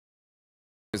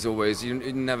As always, you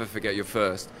never forget your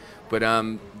first, but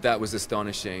that was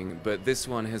astonishing. But this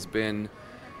one has been,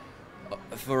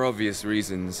 for obvious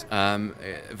reasons,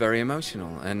 very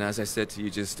emotional. And as I said to you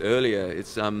just earlier,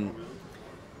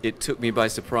 it took me by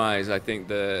surprise. I think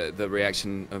the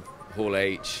reaction of Hall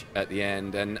H at the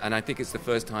end, and I think it's the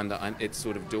first time that it's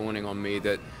sort of dawning on me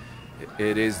that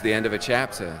it is the end of a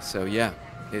chapter. So yeah,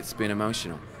 it's been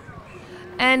emotional.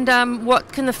 And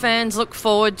what can the fans look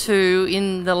forward to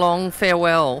in the long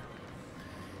farewell?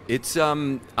 It's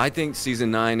I think season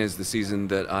 9 is the season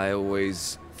that I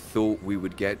always thought we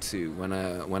would get to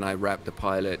when I wrapped the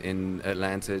pilot in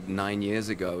Atlanta 9 years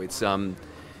ago. It's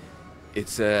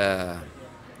a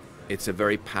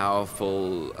very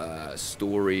powerful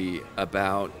story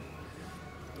about,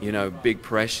 you know, big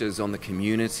pressures on the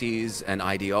communities and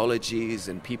ideologies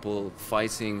and people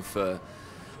fighting for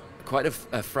quite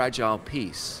a fragile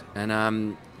piece,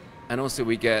 and also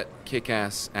we get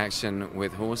kick-ass action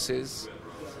with horses,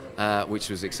 which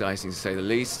was exciting to say the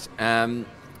least, and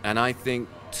I think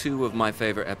 2 of my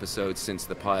favorite episodes since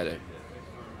the pilot.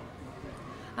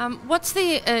 What's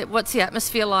the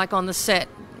atmosphere like on the set?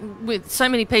 With so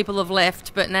many people have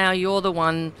left, but now you're the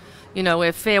one, you know,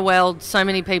 we've farewelled so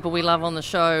many people we love on the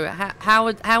show. How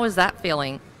is that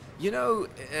feeling? You know,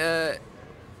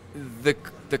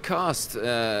 the cast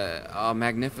are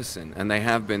magnificent, and they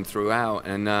have been throughout,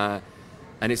 and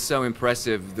it's so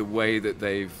impressive the way that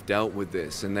they've dealt with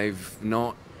this, and they've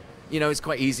not, you know, it's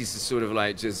quite easy to sort of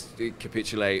like just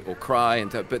capitulate or cry,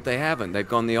 but they haven't. They've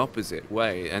gone the opposite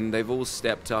way, and they've all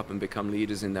stepped up and become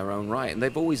leaders in their own right, and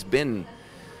they've always been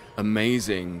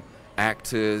amazing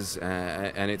actors,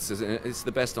 and it's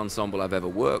the best ensemble I've ever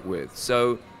worked with.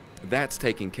 So that's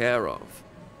taken care of.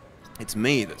 It's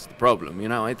me that's the problem, you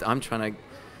know. I'm trying to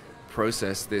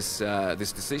process this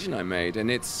decision I made,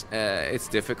 and it's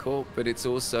difficult, but it's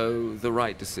also the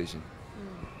right decision.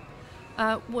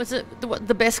 Was it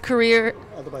the best career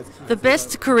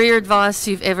advice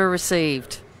you've ever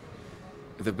received?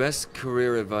 The best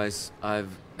career advice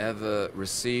I've ever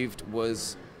received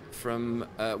was from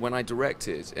when I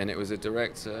directed, and it was a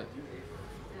director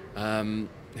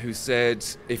who said,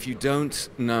 "If you don't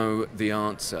know the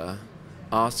answer,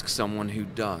 ask someone who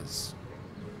does."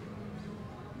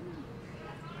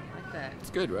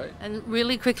 It's good, right? And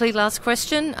really quickly, last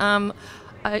question: are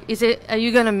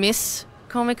you going to miss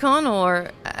Comic-Con,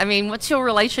 or I mean, what's your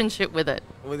relationship with it?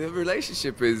 Well, the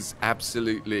relationship is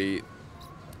absolutely,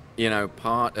 you know,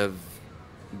 part of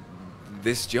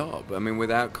this job. I mean,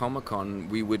 without Comic-Con,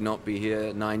 we would not be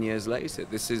here 9 years later.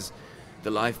 This is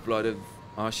the lifeblood of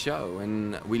our show,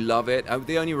 and we love it.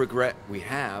 The only regret we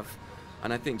have,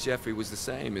 and I think Jeffrey was the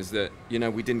same, is that, you know,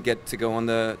 we didn't get to go on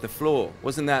the floor.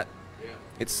 Wasn't that?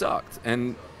 It sucked,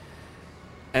 and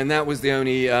that was the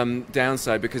only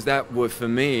downside, because that was, for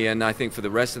me, and I think for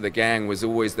the rest of the gang, was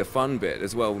always the fun bit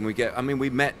as well. When we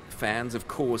met fans, of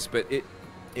course, but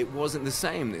it wasn't the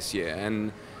same this year,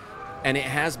 and it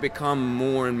has become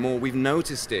more and more. We've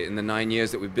noticed it in the 9 years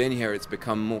that we've been here. It's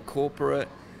become more corporate,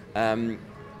 and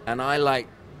I like,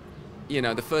 you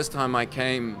know, the first time I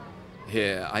came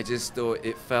here, I just thought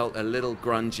it felt a little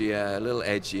grungier, a little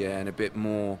edgier, and a bit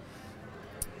more.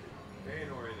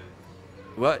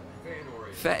 What?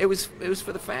 It was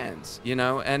for the fans, you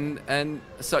know, and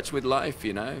such with life,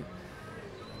 you know.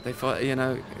 You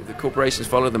know, the corporations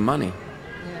follow the money.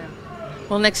 Yeah.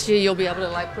 Well, next year you'll be able to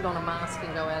like put on a mask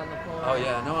and go out on the floor. Oh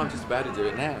yeah, no, I'm just about to do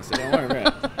it now, so don't worry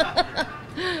about it.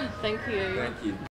 Thank you. Thank you.